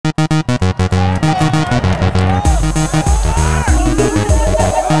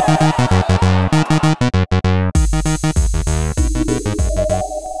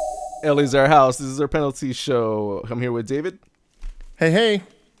LA's our house. This is our penalty show. I'm here with David. Hey.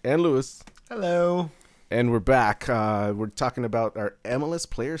 And Lewis. Hello. And we're back. We're talking about our MLS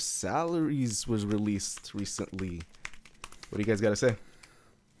player salaries was released recently. What do you guys got to say?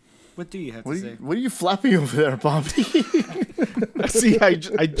 What do you have to say? What are you flapping over there, Bobby? See, I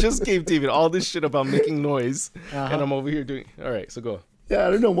just gave David all this shit about making noise, and I'm over here doing... All right, so go. Yeah,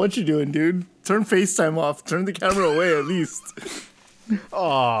 I don't know what you're doing, dude. Turn FaceTime off. Turn the camera away at least.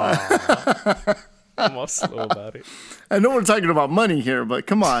 Aww. I'm all slow about it. I know we're talking about money here, but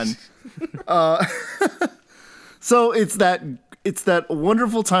come on. So it's that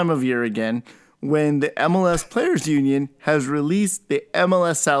wonderful time of year again when the MLS Players Union has released the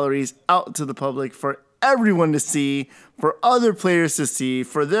MLS salaries out to the public for everyone to see, for other players to see,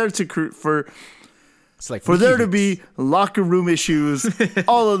 for there to be locker room issues,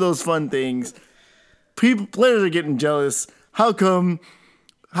 all of those fun things. Players are getting jealous. How come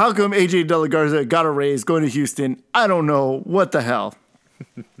AJ De La Garza got a raise going to Houston? I don't know. What the hell?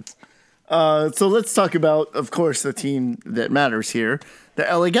 So let's talk about, of course, the team that matters here, the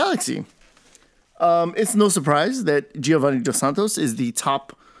LA Galaxy. It's no surprise that Giovanni Dos Santos is the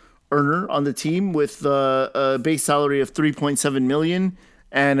top earner on the team with a base salary of $3.7 million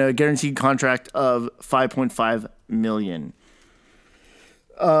and a guaranteed contract of $5.5 million.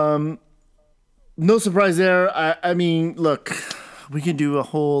 No surprise there. I mean, look, we can do a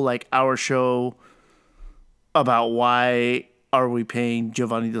whole hour show about why are we paying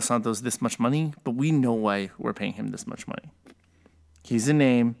Giovanni Dos Santos this much money, but we know why we're paying him this much money. He's a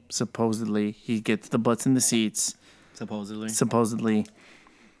name, supposedly. He gets the butts in the seats. Supposedly. He's supposed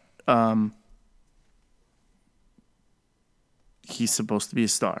to be a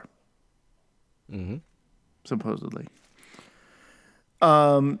star. Mm-hmm. Supposedly.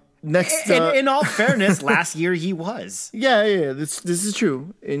 Next, in all fairness, last year he was. Yeah. This is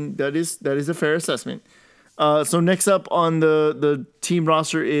true, and that is a fair assessment. So next up on the team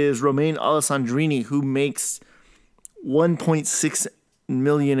roster is Romain Alessandrini, who makes $1.6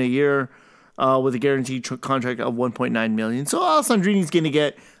 million a year with a guaranteed contract of $1.9 million. So Alessandrini's going to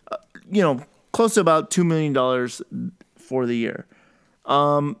get, close to about $2 million for the year.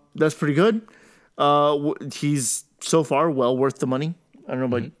 That's pretty good. He's so far well worth the money. I don't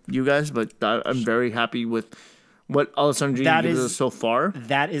know about you guys, but I'm very happy with what Alessandrini gives us so far.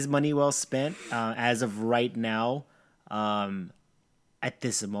 That is money well spent. As of right now, at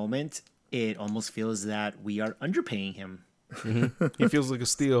this moment, it almost feels that we are underpaying him. Mm-hmm. He feels like a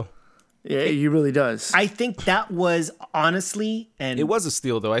steal. Yeah, he really does. I think that was honestly, and it was a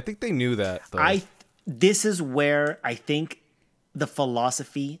steal though. I think they knew that. Though. This is where I think the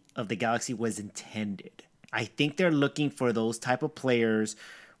philosophy of the Galaxy was intended. I think they're looking for those type of players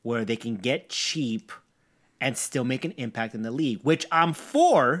where they can get cheap and still make an impact in the league, which I'm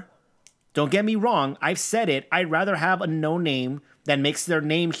for. Don't get me wrong. I've said it. I'd rather have a no-name that makes their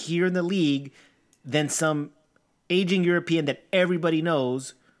name here in the league than some aging European that everybody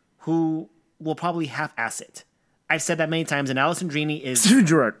knows who will probably half-ass it. I've said that many times, and Alessandrini is... Steven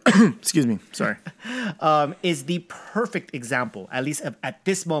Gerrard. Excuse me. Sorry. Is the perfect example, at least at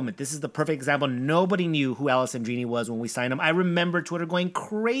this moment. This is the perfect example. Nobody knew who Alessandrini was when we signed him. I remember Twitter going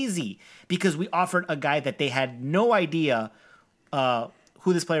crazy because we offered a guy that they had no idea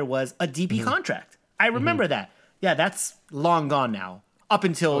who this player was, a DP contract. I remember that. Yeah, that's long gone now. Up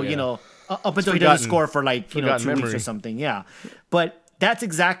until, he doesn't score for 2 weeks or something. Yeah. But that's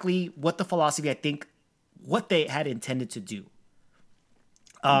exactly what the philosophy, I think, what they had intended to do.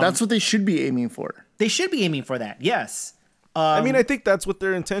 That's what they should be aiming for. They should be aiming for that, yes. I think that's what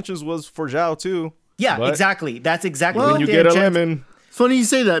their intentions was for Zhao, too. Yeah, exactly. That's exactly when you get a lemon. It's funny you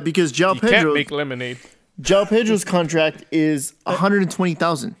say that because João Pedro can't make lemonade. João Pedro's contract is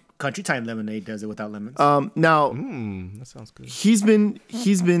 $120,000. Country Time Lemonade does it without lemons. Now, that sounds good. He's been.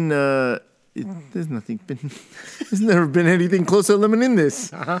 There's never been anything close to lemon in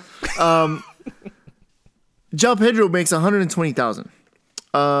this. João Pedro makes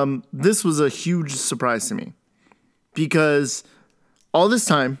 $120,000. This was a huge surprise to me because all this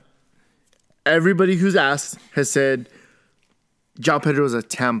time, everybody who's asked has said João Pedro is a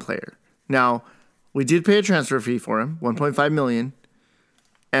TAM player. Now, we did pay a transfer fee for him, $1.5 million,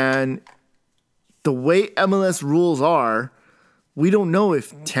 and the way MLS rules are, we don't know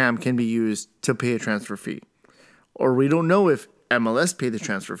if TAM can be used to pay a transfer fee, or we don't know if MLS paid the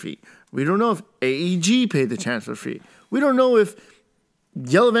transfer fee. We don't know if AEG paid the transfer fee. We don't know if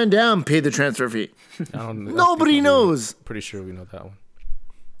Yellow Van Dam paid the transfer fee. Nobody knows. Pretty sure we know that one.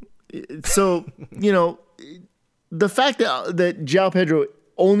 So, the fact that João Pedro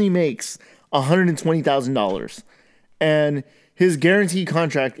only makes $120,000 and His guaranteed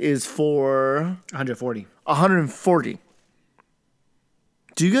contract is for 140. 140.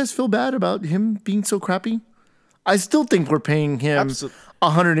 Do you guys feel bad about him being so crappy? I still think we're paying him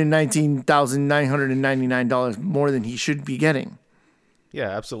 $119,999 more than he should be getting. Yeah,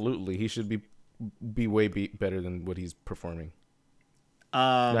 absolutely. He should be better than what he's performing.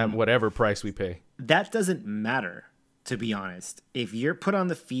 At whatever price we pay. That doesn't matter, to be honest. If you're put on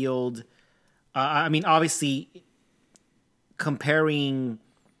the field, I mean, obviously, comparing,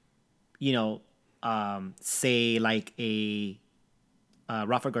 say like a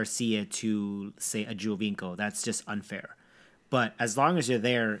Rafa Garcia to, say, a Giovinco, that's just unfair. But as long as you're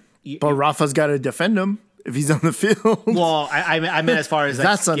there... But Rafa's got to defend him if he's on the field. Well, I meant as far as like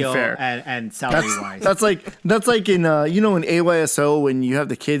that's skill unfair. And salary-wise. That's like in in AYSO when you have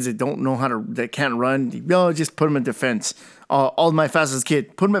the kids that don't know that can't run. Just put them in defense. All my fastest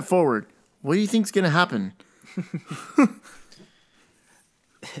kid, put them at forward. What do you think's gonna happen?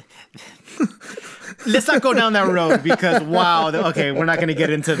 Let's not go down that road because okay, we're not going to get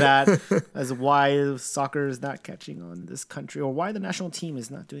into that as why soccer is not catching on this country or why the national team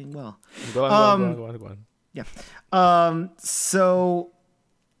is not doing well. Go on. Yeah. So,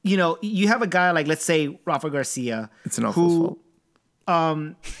 you have a guy like, let's say, Rafa Garcia. It's an awful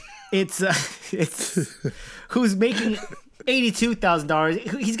fault. It's who's making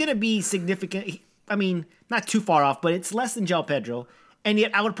 $82,000. He's going to be significant. I mean, not too far off, but it's less than João Pedro. And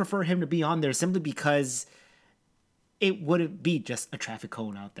yet I would prefer him to be on there simply because it wouldn't be just a traffic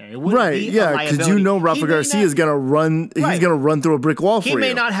cone out there. It wouldn't be a liability. Because Rafa Garcia is going to run. He's going to run through a brick wall for you. He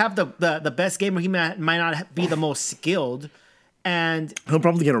may not have the best game, or he might not be the most skilled. And he'll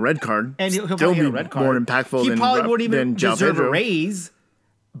probably get a red card. And he'll probably get a red card. More impactful he probably wouldn't even deserve a raise.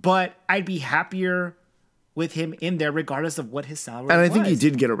 But I'd be happier with him in there regardless of what his salary was. And I think he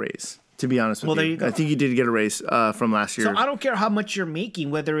did get a raise. To be honest with you. There you go. I think he did get a raise from last year. So I don't care how much you're making,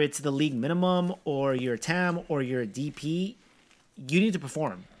 whether it's the league minimum or you're a TAM or you're a DP, you need to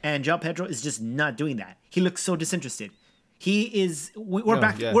perform. And João Pedro is just not doing that. He looks so disinterested. He is.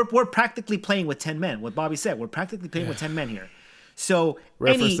 We're practically playing with 10 men. What Bobby said, we're practically playing with 10 men here. So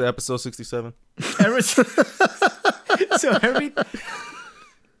reference to episode 67.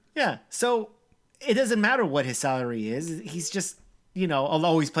 So it doesn't matter what his salary is. He's just.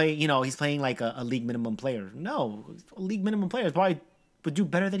 Although he's playing like a league minimum player. No, a league minimum player probably would do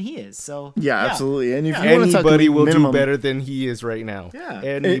better than he is. So yeah. Absolutely. And if you anybody will do better than he is right now. Yeah,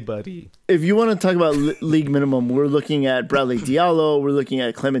 anybody. If you want to talk about league minimum, we're looking at Bradley Diallo. We're looking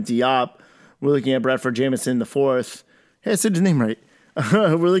at Clement Diop. We're looking at Bradford Jamison the fourth. Hey, I said his name right.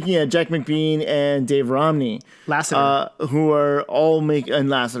 We're looking at Jack McBean and Dave Romney, Lassiter, who are all making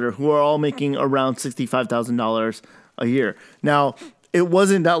around $65,000 a year. Now, it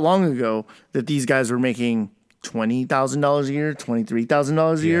wasn't that long ago that these guys were making $20,000 a year,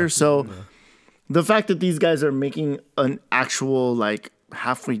 $23,000 a year. So the fact that these guys are making an actual like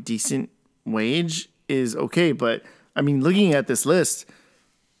halfway decent wage is okay. But I mean, looking at this list,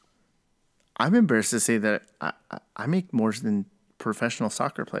 I'm embarrassed to say that I make more than professional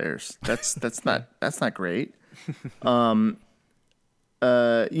soccer players. That's not great.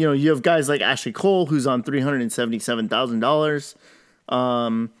 You have guys like Ashley Cole, who's on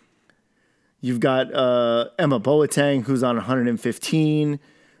 $377,000. You've got Emma Boateng, who's on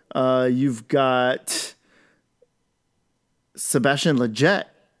 $115,000. You've got Sebastian Lletget,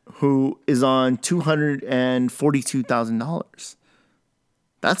 who is on $242,000.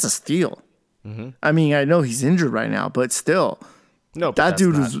 That's a steal. Mm-hmm. I mean, I know he's injured right now, but still, that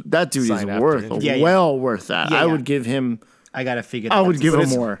dude is worth worth that. I would give him. I gotta figure that out. I would give him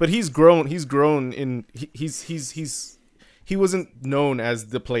more. But he's grown in he wasn't known as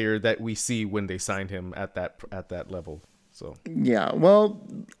the player that we see when they signed him at that level. So yeah, well,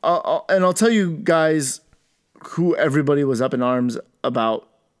 and I'll tell you guys who everybody was up in arms about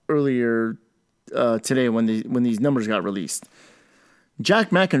earlier today when these numbers got released. Jack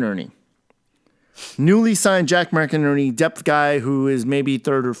McInerney. Newly signed Jack McInerney, depth guy who is maybe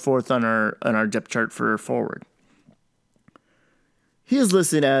third or fourth on our depth chart for forward. He is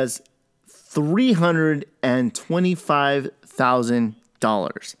listed as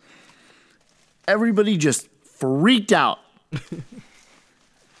 $325,000. Everybody just freaked out.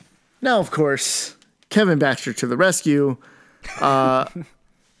 Now, of course, Kevin Baxter to the rescue.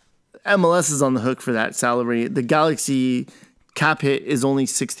 MLS is on the hook for that salary. The Galaxy cap hit is only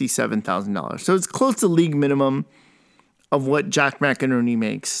 $67,000. So it's close to league minimum of what Jack McInerney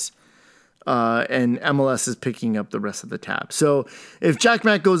makes. And MLS is picking up the rest of the tab. So if Jack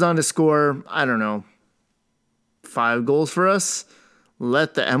Mac goes on to score, I don't know, 5 goals for us,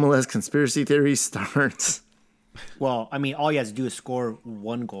 let the MLS conspiracy theory start. Well, I mean, all he has to do is score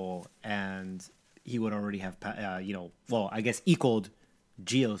one goal, and he would already have, well, I guess equaled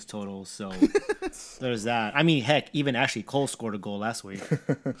Gio's total. So there's that. I mean, heck, even Ashley Cole scored a goal last week,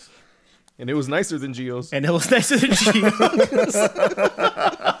 And it was nicer than Gio's. and it was nicer than Gio's.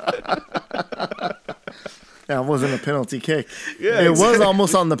 That wasn't a penalty kick. Yeah, it exactly. was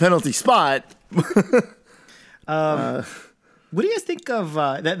almost on the penalty spot. What do you guys think of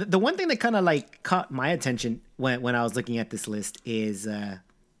the one thing that kind of like caught my attention when I was looking at this list is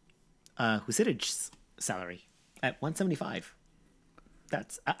Husidic's salary at 175.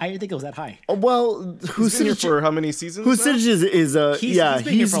 I didn't think it was that high. Well, He's been here for how many seasons? now? Husidic is He's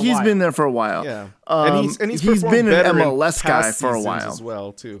been here for a he's while. been there for a while. Yeah, And he's performed been an better in MLS guy past for a seasons while as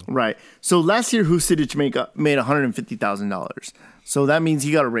well too. Right. So last year, Husidic made $150,000. So that means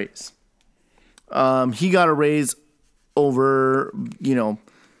he got a raise. He got a raise over,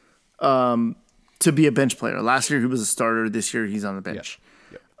 to be a bench player. Last year he was a starter. This year he's on the bench.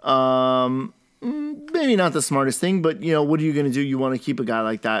 Yeah. Maybe not the smartest thing, but what are you going to do? You want to keep a guy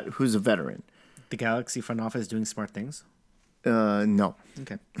like that who's a veteran. The Galaxy front office doing smart things. No.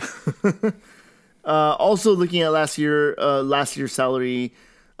 Okay. Also looking at last year's salary,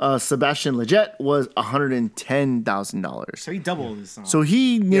 Sebastian Lletget was $110,000. So he doubled his. So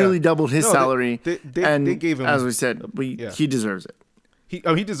he nearly doubled his No, salary, they gave him- as we said, he deserves it.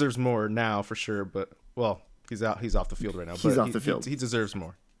 He deserves more now for sure, but he's off the field right now. He's but off the field. He deserves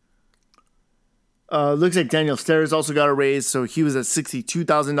more. Looks like Daniel Steres also got a raise, so he was at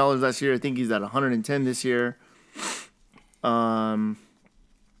 $62,000 last year. I think he's at $110,000 this year. And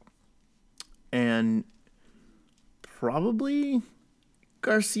probably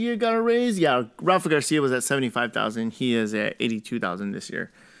Garcia got a raise. Yeah, Rafa Garcia was at $75,000. He is at $82,000 this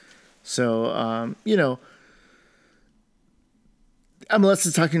year. So MLS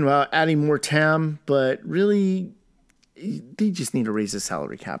is talking about adding more TAM, but really, they just need to raise the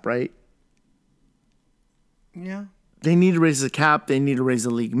salary cap, right? Yeah. They need to raise the cap. They need to raise the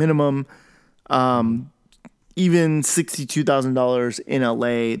league minimum. Even $62,000 in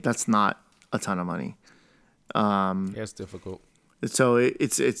LA, that's not a ton of money. Yeah, it's difficult. So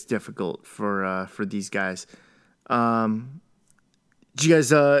it's difficult for these guys. Did you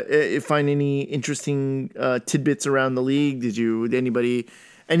guys find any interesting tidbits around the league? Did anybody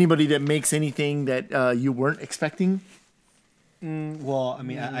that makes anything that you weren't expecting? Well, I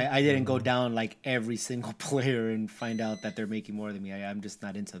mean, I didn't go down like every single player and find out that they're making more than me. I'm just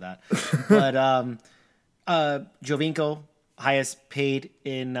not into that. But Jovinko, highest paid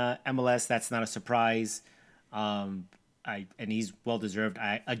in MLS. That's not a surprise. And he's well deserved.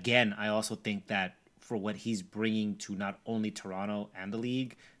 I also think that for what he's bringing to not only Toronto and the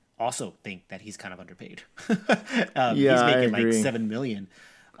league, also think that he's kind of underpaid. He's making like $7 million.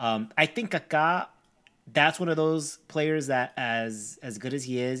 I think Kaká, that's one of those players that as good as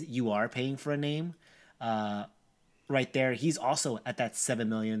he is, you are paying for a name. Right there, he's also at that $7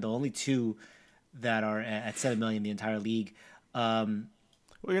 million. The only two that are at $7 million in the entire league. Well,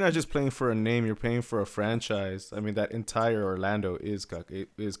 you're not just playing for a name; you're paying for a franchise. I mean, that entire Orlando is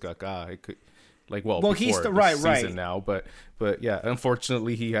Kaká. It could, before he's the season right now, but yeah,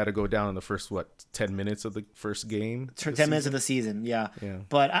 unfortunately, he had to go down in the first 10 minutes of the first game. 10 minutes of the season, yeah.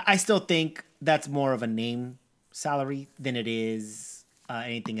 But I still think that's more of a name salary than it is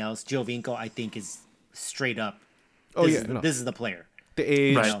anything else. Giovinco, I think, is straight up. This is the player. The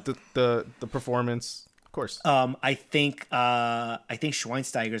age, Right. the performance, of course. I think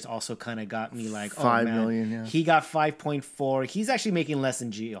Schweinsteiger's also kind of got me like, $5 man, million, yeah. He got 5.4. He's actually making less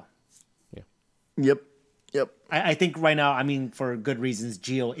than Gio. Yep. I think right now, I mean, for good reasons,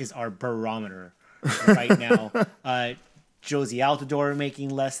 Gio is our barometer right now. Josie Altidore making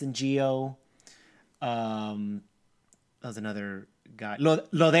less than Gio. That was another guy.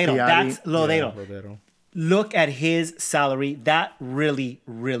 Lodeiro. That's Lodeiro. Lodeiro. Look at his salary. That really,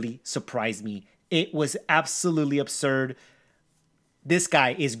 really surprised me. It was absolutely absurd. This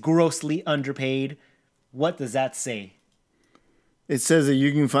guy is grossly underpaid. What does that say? It says that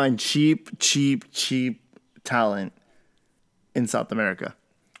you can find cheap talent in South America.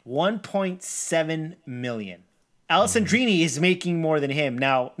 1.7 million. Alessandrini is making more than him.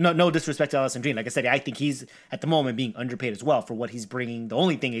 Now, no disrespect to Alessandrini. Like I said, I think he's at the moment being underpaid as well for what he's bringing. The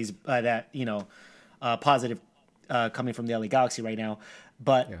only thing is positive coming from the LA Galaxy right now.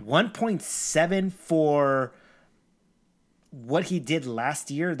 But 1.7 for what he did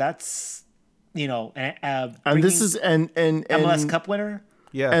last year, that's, And this is and MLS Cup winner.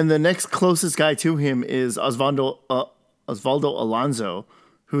 Yeah. And the next closest guy to him is Osvaldo Alonso,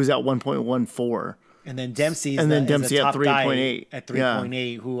 who's at 1.14. And then Dempsey, And then Dempsey at at 3.8. At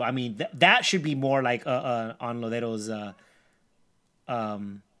 3.8, who I mean that should be more like on Lodero's.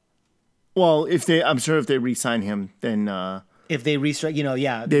 Well, I'm sure if they re-sign him, then If they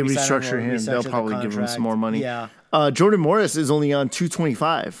restructure, they restructure him. They'll probably give him some more money. Yeah. Jordan Morris is only on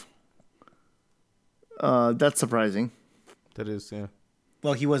 225. That's surprising. That is, yeah.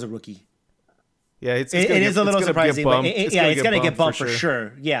 Well, he was a rookie. Yeah, It is a little surprising, but it's gonna get bumped for sure.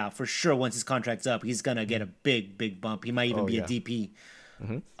 sure. Yeah, for sure. Once his contract's up, he's gonna get a big bump. He might even be a DP.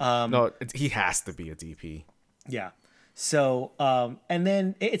 No, he has to be a DP. Yeah. So, and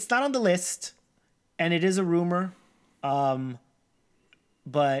then it's not on the list, and it is a rumor. But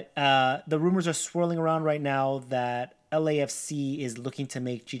the rumors are swirling around right now that LAFC is looking to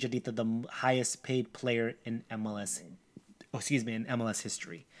make Chicharito the highest paid player in MLS. In MLS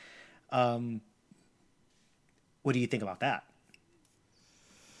history. What do you think about that?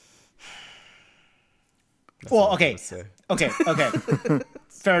 That's Well, all I'm okay. gonna say.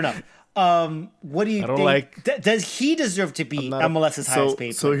 Fair enough. What do you don't think? like- Does he deserve to be MLS's highest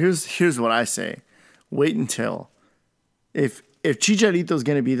paid So player? here's what I say. Wait until if Chicharito is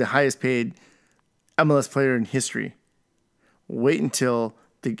going to be the highest paid MLS player in history, wait until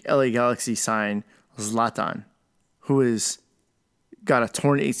the LA Galaxy sign Zlatan, who is got a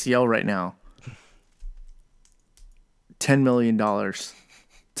torn ACL right now. $10 million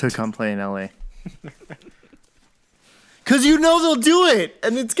to come play in LA. Because they'll do it,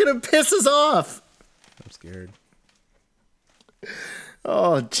 and it's going to piss us off. I'm scared.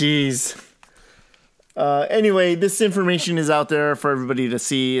 Oh, jeez. Anyway, this information is out there for everybody to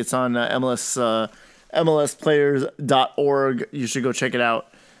see. It's on MLSplayers.org. You should go check it out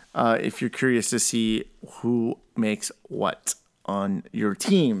if you're curious to see who makes what on your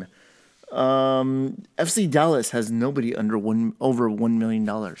team. FC Dallas has nobody over $1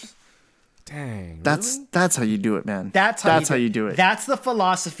 million. Dang. That's how you do it, man. That's how you do it. That's the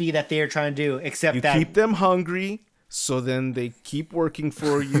philosophy that they are trying to do. Except You that keep them hungry, so then they keep working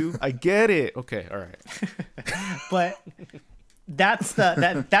for you. I get it. Okay, all right. but that's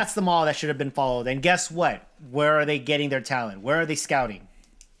the model that should have been followed. And guess what? Where are they getting their talent? Where are they scouting?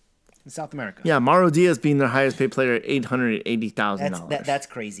 In South America. Yeah, Mauro Diaz being their highest paid player at $880,000. That's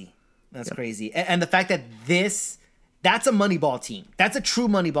crazy. That's crazy. And the fact that that's a Moneyball team. That's a true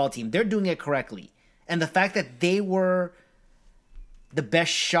Moneyball team. They're doing it correctly. And the fact that they were the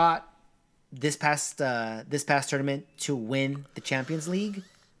best shot this past tournament to win the Champions League,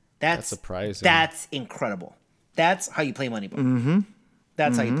 that's surprising. That's incredible. That's how you play Moneyball. Mm-hmm.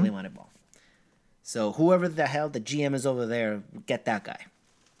 That's how you play Moneyball. So whoever the hell the GM is over there, get that guy.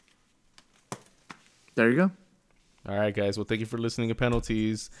 There you go. All right, guys. Well, thank you for listening to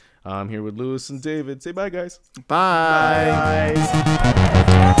Penalties. I'm here with Lewis and David. Say bye, guys. Bye.